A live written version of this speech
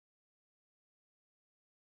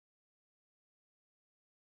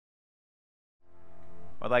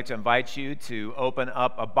I'd like to invite you to open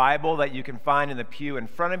up a Bible that you can find in the pew in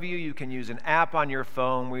front of you. You can use an app on your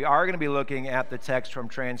phone. We are going to be looking at the text from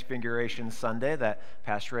Transfiguration Sunday that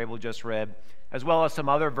Pastor Abel just read, as well as some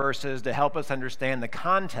other verses to help us understand the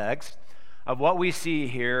context of what we see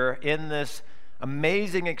here in this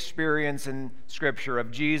amazing experience in Scripture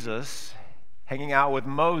of Jesus hanging out with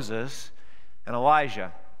Moses and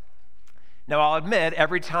Elijah. Now, I'll admit,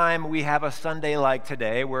 every time we have a Sunday like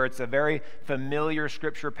today, where it's a very familiar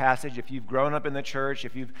Scripture passage, if you've grown up in the church,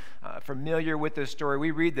 if you're familiar with this story,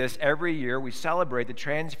 we read this every year. We celebrate the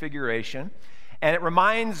Transfiguration, and it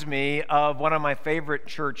reminds me of one of my favorite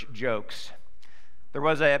church jokes. There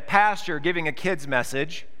was a pastor giving a kid's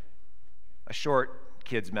message, a short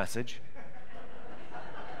kid's message,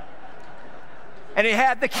 and he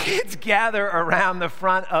had the kids gather around the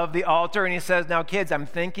front of the altar, and he says, "Now, kids, I'm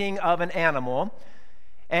thinking of an animal,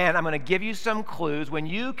 and I'm going to give you some clues. When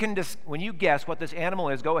you guess what this animal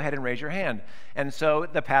is, go ahead and raise your hand." And so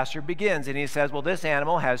the pastor begins, and he says, "Well, this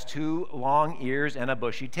animal has 2 long ears and a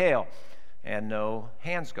bushy tail," and no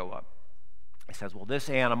hands go up. He says, "Well, this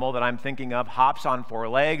animal that I'm thinking of hops on 4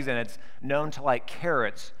 legs, and it's known to like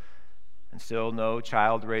carrots." And still no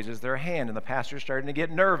child raises their hand, and the pastor's starting to get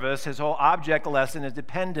nervous. His whole object lesson is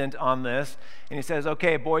dependent on this. And he says,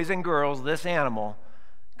 "Okay, boys and girls, this animal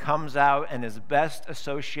comes out and is best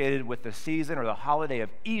associated with the season or the holiday of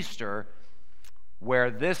Easter, where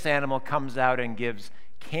this animal comes out and gives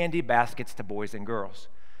candy baskets to boys and girls."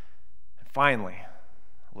 And finally,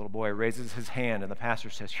 a little boy raises his hand, and the pastor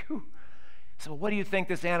says, "Phew." So what do you think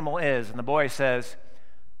this animal is? And the boy says,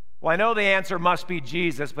 "Well, I know the answer must be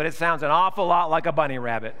Jesus, but it sounds an awful lot like a bunny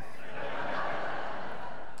rabbit."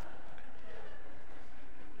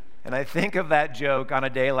 And I think of that joke on a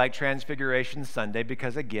day like Transfiguration Sunday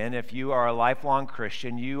because, again, if you are a lifelong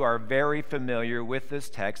Christian, you are very familiar with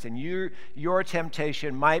this text, and your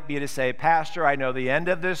temptation might be to say, "Pastor, I know the end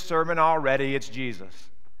of this sermon already, it's Jesus."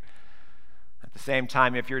 At the same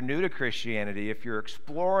time, if you're new to Christianity, if you're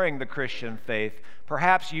exploring the Christian faith,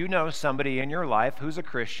 perhaps you know somebody in your life who's a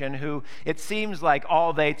Christian who it seems like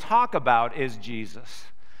all they talk about is Jesus.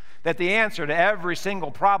 That the answer to every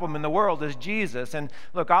single problem in the world is Jesus. And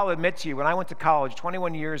look, I'll admit to you, when I went to college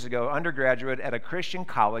 21 years ago, undergraduate at a Christian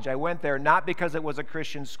college, I went there not because it was a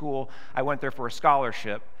Christian school, I went there for a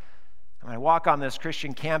scholarship. And when I walk on this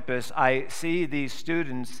Christian campus, I see these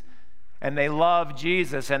students and they love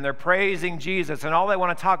Jesus, and they're praising Jesus, and all they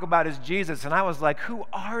want to talk about is Jesus. And I was like, who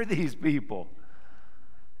are these people?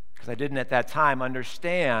 Because I didn't at that time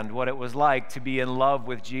understand what it was like to be in love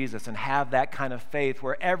with Jesus and have that kind of faith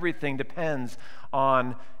where everything depends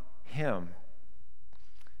on Him.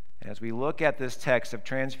 And as we look at this text of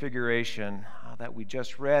Transfiguration that we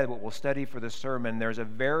just read, what we'll study for this sermon, there's a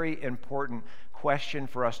very important question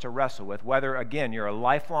for us to wrestle with. Whether, again, you're a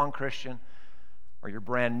lifelong Christian, or you're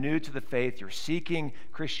brand new to the faith, you're seeking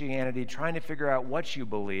Christianity, trying to figure out what you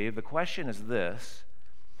believe, the question is this: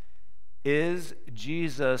 is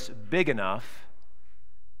Jesus big enough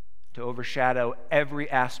to overshadow every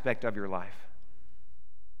aspect of your life?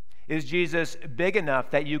 Is Jesus big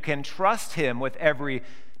enough that you can trust Him with every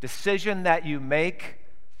decision that you make,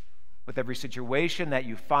 with every situation that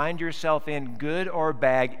you find yourself in, good or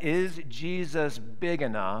bad? Is Jesus big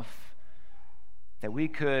enough that we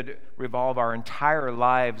could revolve our entire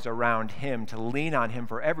lives around Him, to lean on Him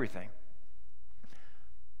for everything?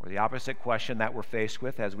 Or the opposite question that we're faced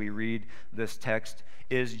with as we read this text: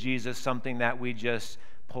 is Jesus something that we just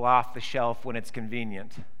pull off the shelf when it's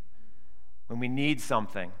convenient, when we need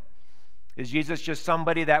something? Is Jesus just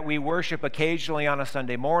somebody that we worship occasionally on a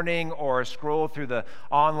Sunday morning, or scroll through the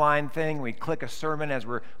online thing, we click a sermon as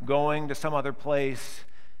we're going to some other place?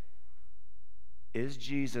 Is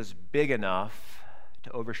Jesus big enough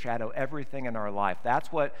to overshadow everything in our life?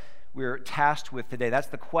 That's what we're tasked with today. That's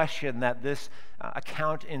the question that this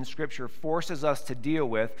account in Scripture forces us to deal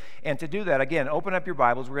with. And to do that, again, open up your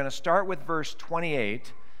Bibles. We're going to start with verse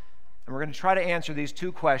 28, and we're going to try to answer these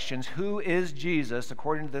 2 questions. Who is Jesus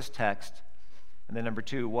according to this text? And then number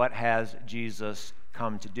 2, what has Jesus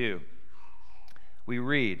come to do? We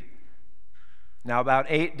read, "Now about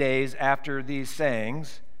 8 days after these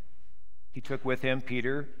sayings, He took with Him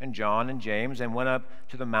Peter and John and James and went up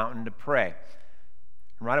to the mountain to pray."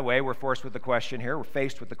 And right away, we're faced with the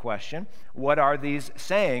question, what are these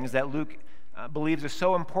sayings that Luke believes are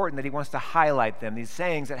so important that he wants to highlight them, these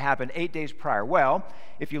sayings that happened 8 days prior? Well,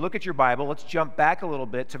 if you look at your Bible, let's jump back a little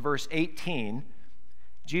bit to verse 18,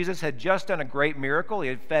 Jesus had just done a great miracle. He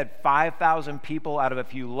had fed 5,000 people out of a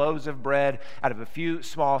few loaves of bread, out of a few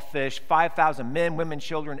small fish. 5,000 men, women,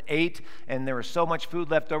 children ate, and there was so much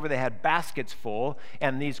food left over, they had baskets full.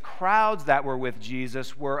 And these crowds that were with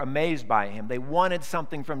Jesus were amazed by him. They wanted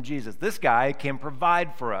something from Jesus. This guy can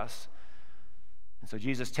provide for us. And so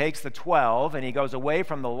Jesus takes the 12 and he goes away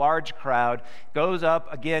from the large crowd, goes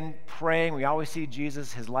up again praying. We always see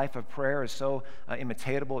Jesus, his life of prayer is so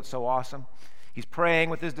imitatable. It's so awesome. He's praying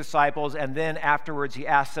with his disciples, and then afterwards he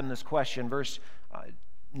asks them this question, verse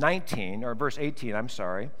 18, I'm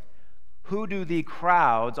sorry. Who do the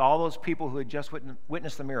crowds, all those people who had just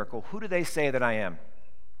witnessed the miracle, who do they say that I am?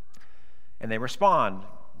 And they respond,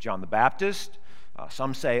 John the Baptist,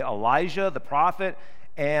 some say Elijah, the prophet,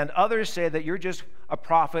 and others say that you're just a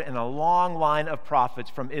prophet in a long line of prophets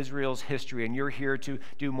from Israel's history, and you're here to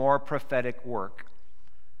do more prophetic work.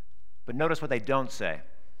 But notice what they don't say.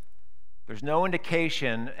 There's no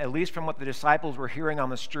indication, at least from what the disciples were hearing on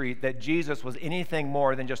the street, that Jesus was anything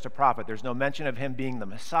more than just a prophet. There's no mention of him being the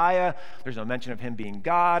Messiah. There's no mention of him being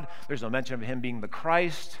God. There's no mention of him being the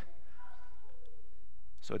Christ.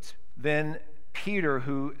 So it's then Peter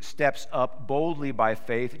who steps up boldly by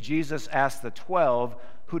faith. Jesus asks the 12,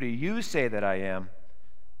 who do you say that I am?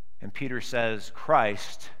 And Peter says,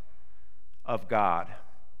 Christ of God.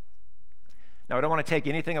 Now, I don't want to take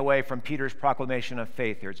anything away from Peter's proclamation of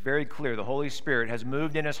faith here. It's very clear. The Holy Spirit has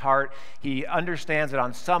moved in his heart. He understands that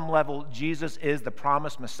on some level, Jesus is the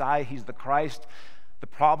promised Messiah. He's the Christ. The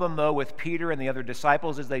problem, though, with Peter and the other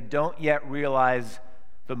disciples is they don't yet realize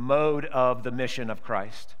the mode of the mission of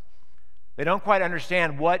Christ. They don't quite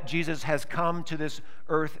understand what Jesus has come to this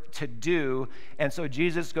earth to do, and so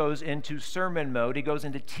Jesus goes into sermon mode. He goes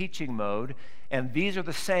into teaching mode, and these are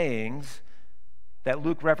the sayings that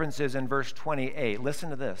Luke references in verse 28.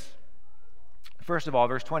 Listen to this. First of all,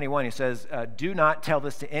 verse 21, he says, do not tell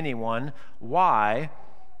this to anyone. Why?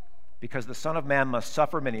 Because the Son of Man must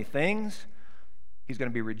suffer many things. He's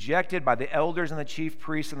going to be rejected by the elders and the chief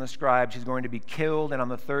priests and the scribes. He's going to be killed and on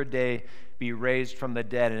the third day be raised from the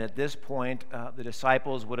dead. And at this point, the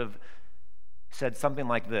disciples would have said something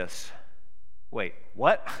like this. Wait,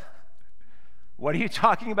 what? What are you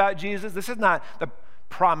talking about, Jesus? This is not the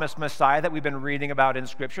promised Messiah that we've been reading about in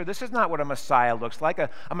Scripture. This is not what a Messiah looks like. A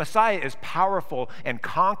Messiah is powerful and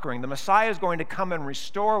conquering. The Messiah is going to come and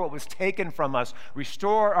restore what was taken from us,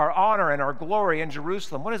 restore our honor and our glory in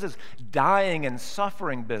Jerusalem. What is this dying and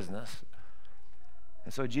suffering business?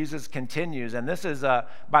 And so Jesus continues, and this is,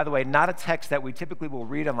 by the way, not a text that we typically will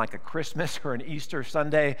read on like a Christmas or an Easter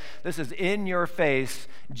Sunday. This is in your face,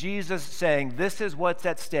 Jesus saying, this is what's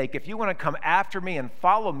at stake. If you want to come after me and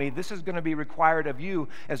follow me, this is going to be required of you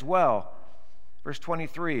as well. Verse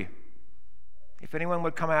 23, if anyone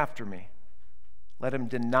would come after me, let him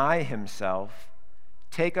deny himself,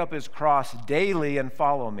 take up his cross daily and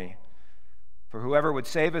follow me. For whoever would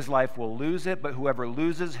save his life will lose it, but whoever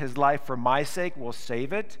loses his life for my sake will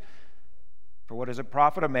save it. For what does it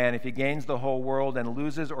profit a man if he gains the whole world and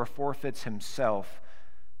loses or forfeits himself?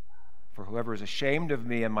 For whoever is ashamed of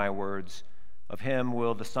me and my words, of him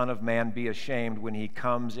will the Son of Man be ashamed when he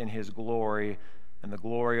comes in his glory and the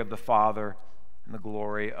glory of the Father and the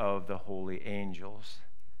glory of the holy angels.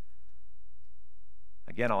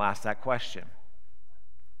 Again, I'll ask that question.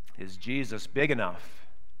 Is Jesus big enough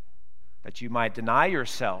that you might deny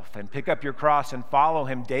yourself and pick up your cross and follow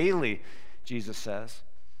him daily, Jesus says?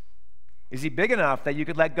 Is he big enough that you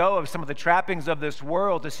could let go of some of the trappings of this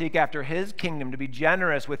world to seek after his kingdom, to be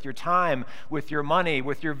generous with your time, with your money,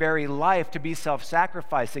 with your very life, to be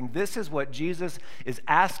self-sacrificing? This is what Jesus is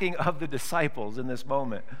asking of the disciples in this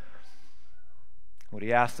moment. What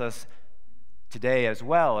he asks us today as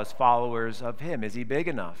well as followers of him. Is he big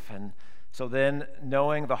enough? And so then,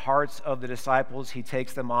 knowing the hearts of the disciples, he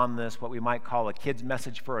takes them on this, what we might call a kid's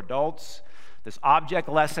message for adults, this object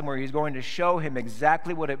lesson where he's going to show him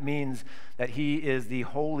exactly what it means that he is the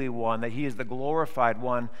Holy One, that he is the glorified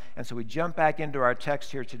one. And so we jump back into our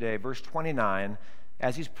text here today, verse 29.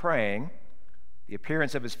 As he's praying, the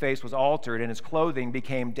appearance of his face was altered, and his clothing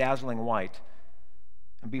became dazzling white.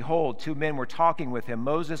 And behold, two men were talking with him,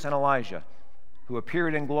 Moses and Elijah, who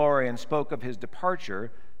appeared in glory and spoke of his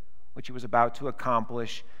departure, which he was about to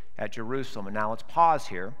accomplish at Jerusalem. And now let's pause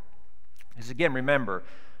here. Because again, remember,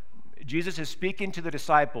 Jesus is speaking to the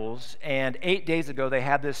disciples, and 8 days ago they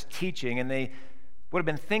had this teaching, and they would have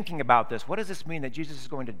been thinking about this. What does this mean that Jesus is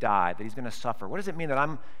going to die, that he's going to suffer? What does it mean that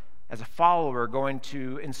I'm, as a follower, going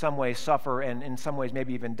to in some ways suffer and in some ways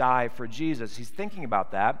maybe even die for Jesus? He's thinking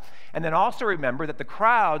about that. And then also remember that the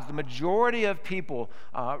crowds, the majority of people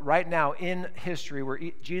right now in history where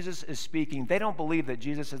Jesus is speaking, they don't believe that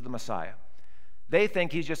Jesus is the Messiah. They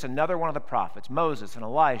think he's just another one of the prophets, Moses and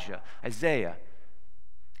Elijah, Isaiah.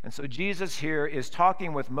 And so Jesus here is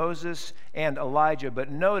talking with Moses and Elijah,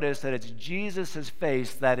 but notice that it's Jesus'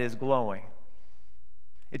 face that is glowing.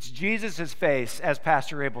 It's Jesus' face, as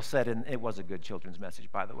Pastor Abel said, and it was a good children's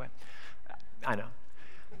message, by the way. I know.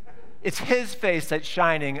 It's his face that's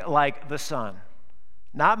shining like the sun.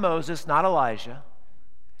 Not Moses, not Elijah.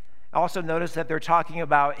 Also notice that they're talking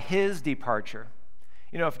about his departure.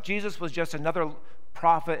 You know, if Jesus was just another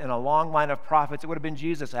prophet in a long line of prophets, it would have been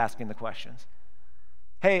Jesus asking the questions.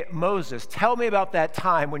 Hey, Moses, tell me about that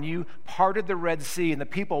time when you parted the Red Sea and the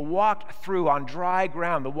people walked through on dry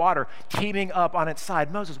ground, the water teeming up on its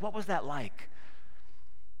side. Moses, what was that like?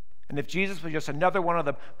 And if Jesus was just another one of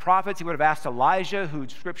the prophets, he would have asked Elijah, who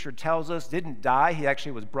Scripture tells us didn't die. He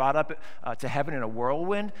actually was brought up to heaven in a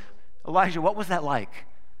whirlwind. Elijah, what was that like?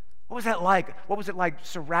 What was that like? What was it like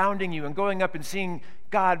surrounding you and going up and seeing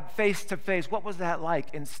God face to face? What was that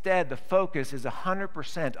like? Instead, the focus is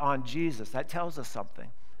 100% on Jesus. That tells us something.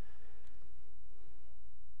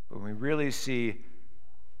 But when we really see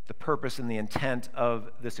the purpose and the intent of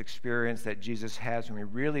this experience that Jesus has, when we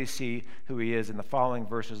really see who he is in the following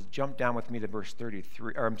verses, jump down with me to verse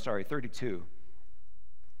 32.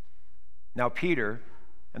 Now Peter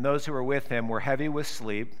and those who were with him were heavy with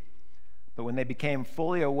sleep. But when they became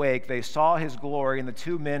fully awake, they saw his glory and the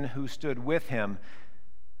two men who stood with him.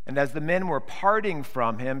 And as the men were parting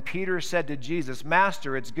from him, Peter said to Jesus,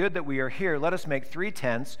 Master, it's good that we are here. Let us make 3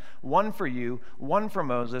 tents, one for you, one for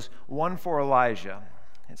Moses, one for Elijah.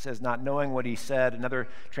 It says, not knowing what he said. Another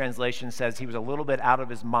translation says he was a little bit out of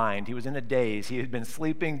his mind. He was in a daze. He had been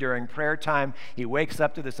sleeping during prayer time. He wakes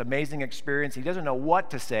up to this amazing experience. He doesn't know what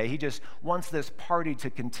to say. He just wants this party to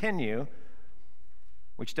continue,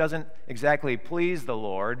 which doesn't exactly please the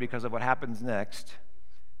Lord because of what happens next.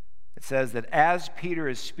 It says that as Peter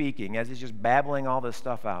is speaking, as he's just babbling all this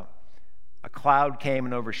stuff out, a cloud came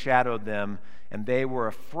and overshadowed them, and they were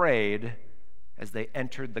afraid as they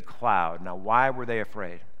entered the cloud. Now, why were they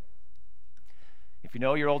afraid? If you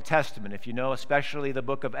know your Old Testament, if you know especially the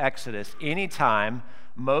book of Exodus, anytime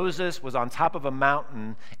Moses was on top of a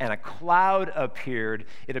mountain and a cloud appeared,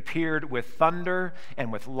 it appeared with thunder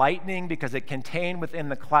and with lightning because it contained within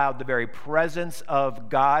the cloud the very presence of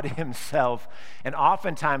God himself. And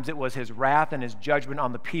oftentimes it was his wrath and his judgment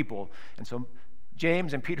on the people. And so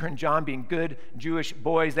James and Peter and John, being good Jewish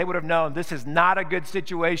boys, they would have known this is not a good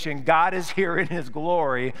situation. God is here in his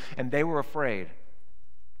glory, and they were afraid.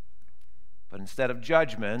 But instead of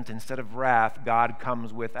judgment, instead of wrath, God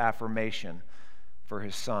comes with affirmation for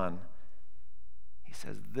his son. He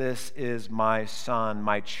says, this is my son,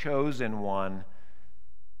 my chosen one.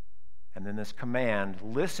 And then this command,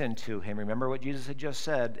 listen to him. Remember what Jesus had just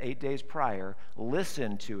said 8 days prior.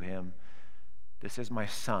 Listen to him. This is my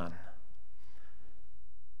son.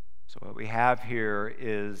 So what we have here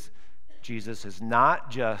is Jesus is not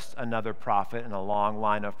just another prophet in a long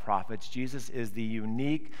line of prophets. Jesus is the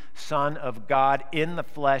unique Son of God in the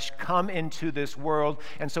flesh, come into this world.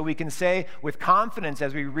 And so we can say with confidence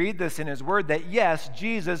as we read this in his word that yes,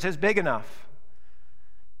 Jesus is big enough.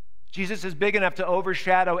 Jesus is big enough to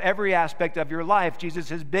overshadow every aspect of your life. Jesus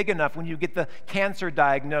is big enough when you get the cancer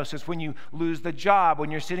diagnosis, when you lose the job, when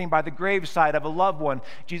you're sitting by the graveside of a loved one.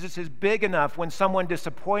 Jesus is big enough when someone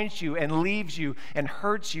disappoints you and leaves you and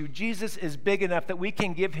hurts you. Jesus is big enough that we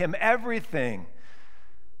can give him everything.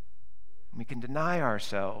 We can deny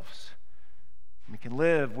ourselves. We can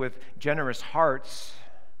live with generous hearts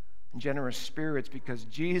and generous spirits because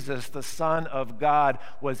Jesus, the Son of God,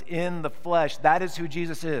 was in the flesh. That is who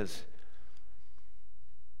Jesus is.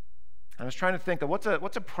 I was trying to think of what's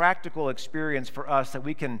a practical experience for us that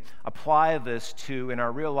we can apply this to in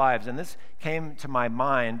our real lives. And this came to my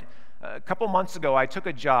mind. A couple months ago, I took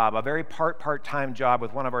a job, a very part-time job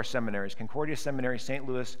with one of our seminaries, Concordia Seminary, St.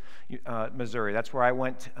 Louis, Missouri. That's where I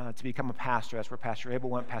went to become a pastor. That's where Pastor Abel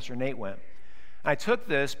went, Pastor Nate went. And I took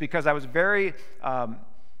this because I was very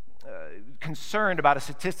concerned about a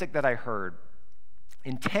statistic that I heard.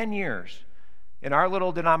 In 10 years, in our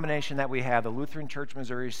little denomination that we have, the Lutheran Church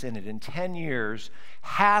Missouri Synod, in 10 years,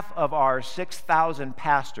 half of our 6,000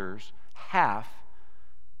 pastors, half,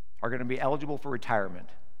 are going to be eligible for retirement.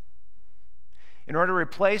 In order to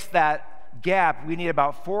replace that gap, we need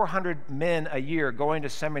about 400 men a year going to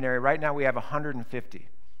seminary. Right now we have 150.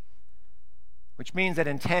 Which means that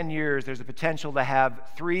in 10 years, there's a potential to have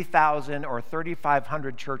 3,000 or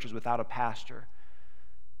 3,500 churches without a pastor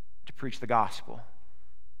to preach the gospel,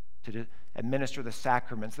 to administer the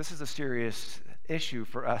sacraments. This is a serious issue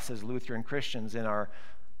for us as Lutheran Christians in our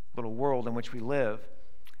little world in which we live.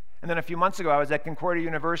 And then a few months ago, I was at Concordia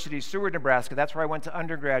University, Seward, Nebraska. That's where I went to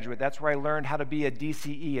undergraduate. That's where I learned how to be a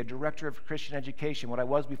DCE, a Director of Christian Education, what I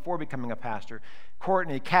was before becoming a pastor.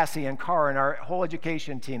 Courtney, Cassie, and Carr, and our whole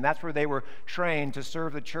education team, that's where they were trained to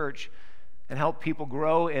serve the church and help people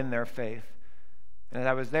grow in their faith. And as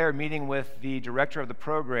I was there meeting with the director of the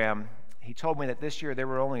program, he told me that this year there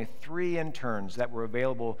were only 3 interns that were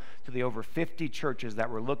available to the over 50 churches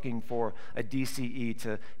that were looking for a DCE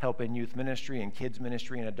to help in youth ministry and kids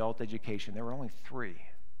ministry and adult education. There were only 3.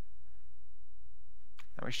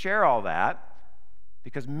 Now, we share all that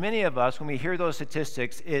because many of us, when we hear those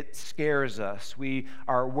statistics, it scares us. We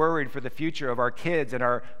are worried for the future of our kids and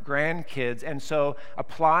our grandkids. And so,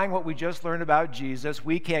 applying what we just learned about Jesus,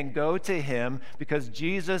 we can go to him because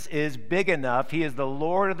Jesus is big enough. He is the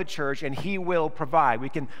Lord of the church, and he will provide. We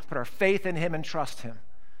can put our faith in him and trust him.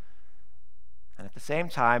 And at the same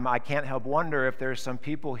time, I can't help wonder if there's some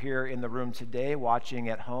people here in the room today watching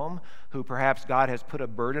at home who perhaps God has put a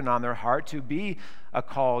burden on their heart to be a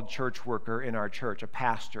called church worker in our church, a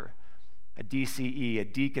pastor, a DCE, a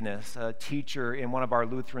deaconess, a teacher in one of our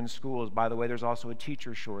Lutheran schools. By the way, there's also a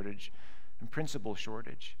teacher shortage and principal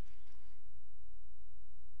shortage.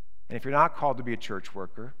 And if you're not called to be a church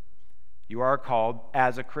worker, you are called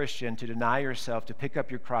as a Christian to deny yourself, to pick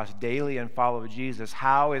up your cross daily and follow Jesus.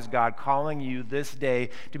 How is God calling you this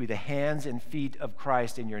day to be the hands and feet of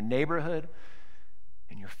Christ in your neighborhood,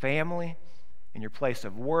 in your family, in your place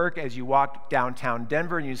of work? As you walk downtown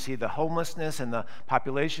Denver and you see the homelessness and the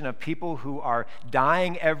population of people who are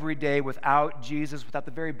dying every day without Jesus, without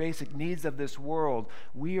the very basic needs of this world,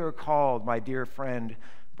 we are called, my dear friend,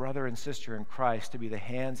 brother and sister in Christ, to be the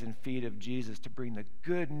hands and feet of Jesus, to bring the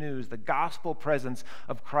good news, the gospel presence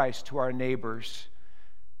of Christ to our neighbors.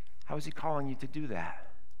 How is he calling you to do that?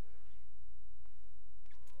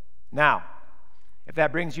 Now, if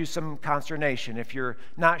that brings you some consternation, if you're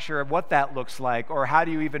not sure of what that looks like, or how do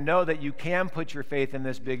you even know that you can put your faith in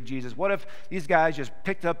this big Jesus? What if these guys just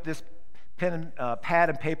picked up this pad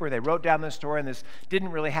and paper, they wrote down this story, and this didn't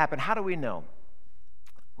really happen? How do we know?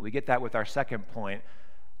 Well, we get that with our second point.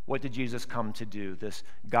 What did Jesus come to do? This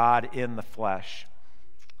God in the flesh.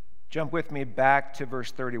 Jump with me back to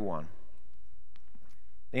verse 31.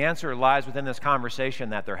 The answer lies within this conversation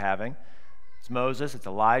that they're having. It's Moses, it's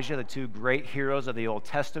Elijah, the 2 great heroes of the Old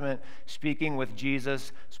Testament, speaking with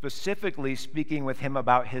Jesus, specifically speaking with him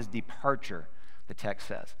about his departure, the text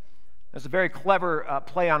says. There's a very clever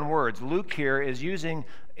play on words. Luke here is using,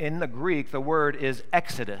 in the Greek, the word is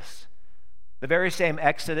exodus. The very same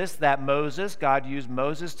Exodus that God used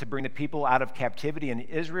Moses to bring the people out of captivity in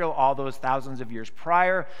Israel all those thousands of years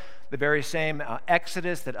prior. The very same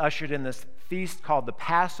Exodus that ushered in this feast called the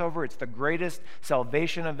Passover. It's the greatest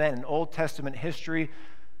salvation event in Old Testament history,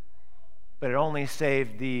 but it only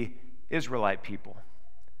saved the Israelite people.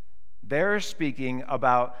 They're speaking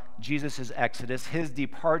about Jesus' Exodus, his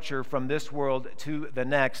departure from this world to the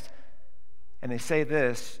next, and they say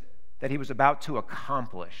this, that he was about to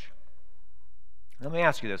accomplish. Let me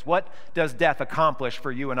ask you this. What does death accomplish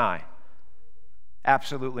for you and I?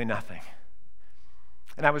 Absolutely nothing.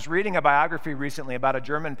 And I was reading a biography recently about a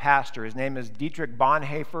German pastor. His name is Dietrich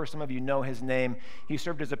Bonhoeffer. Some of you know his name. He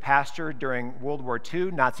served as a pastor during World War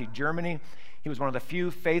II, Nazi Germany. He was one of the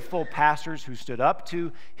few faithful pastors who stood up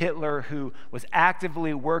to Hitler, who was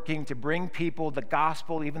actively working to bring people the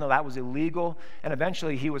gospel, even though that was illegal. And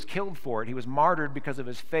eventually he was killed for it. He was martyred because of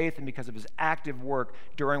his faith and because of his active work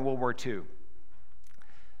during World War II.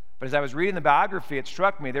 But as I was reading the biography, it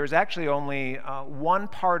struck me there was actually only one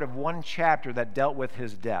part of one chapter that dealt with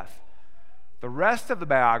his death. The rest of the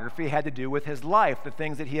biography had to do with his life, the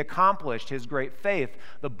things that he accomplished, his great faith,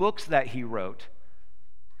 the books that he wrote.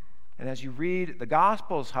 And as you read the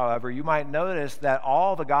Gospels, however, you might notice that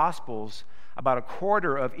all the Gospels, about a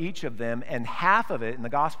quarter of each of them, and half of it in the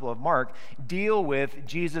Gospel of Mark, deal with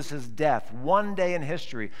Jesus' death. One day in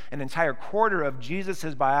history, an entire quarter of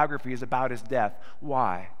Jesus' biography is about his death.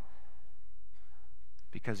 Why?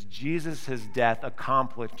 Because Jesus' death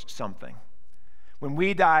accomplished something. When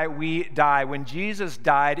we die, we die. When Jesus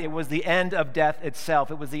died, it was the end of death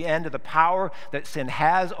itself. It was the end of the power that sin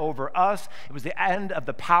has over us. It was the end of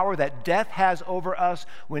the power that death has over us.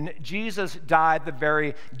 When Jesus died, the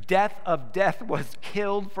very death of death was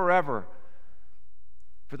killed forever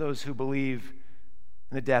for those who believe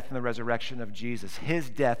in the death and the resurrection of Jesus. His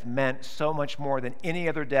death meant so much more than any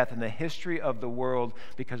other death in the history of the world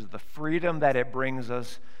because of the freedom that it brings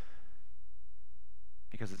us,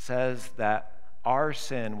 because it says that our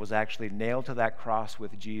sin was actually nailed to that cross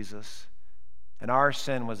with Jesus, and our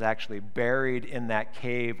sin was actually buried in that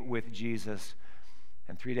cave with Jesus.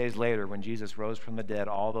 And 3 days later, when Jesus rose from the dead,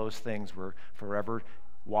 all those things were forever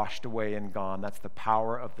washed away and gone. That's the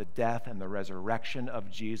power of the death and the resurrection of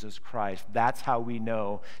Jesus Christ. That's how we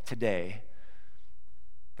know today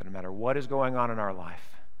that no matter what is going on in our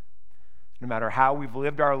life, no matter how we've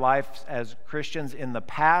lived our lives as Christians in the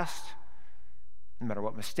past, no matter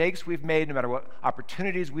what mistakes we've made, no matter what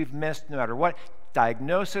opportunities we've missed, no matter what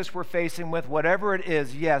diagnosis we're facing with, whatever it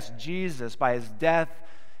is, yes, Jesus, by his death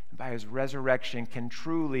and by his resurrection, can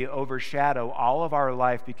truly overshadow all of our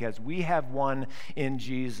life, because we have one in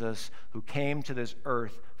Jesus who came to this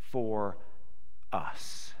earth for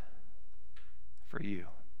us, for you.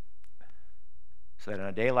 So that on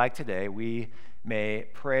a day like today, we may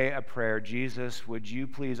pray a prayer: Jesus, would you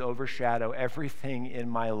please overshadow everything in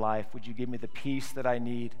my life? Would you give me the peace that I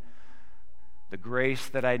need, the grace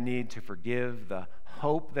that I need to forgive, the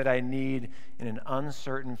hope that I need in an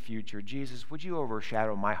uncertain future? Jesus, would you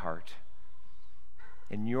overshadow my heart?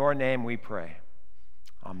 In your name we pray.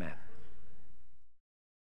 Amen.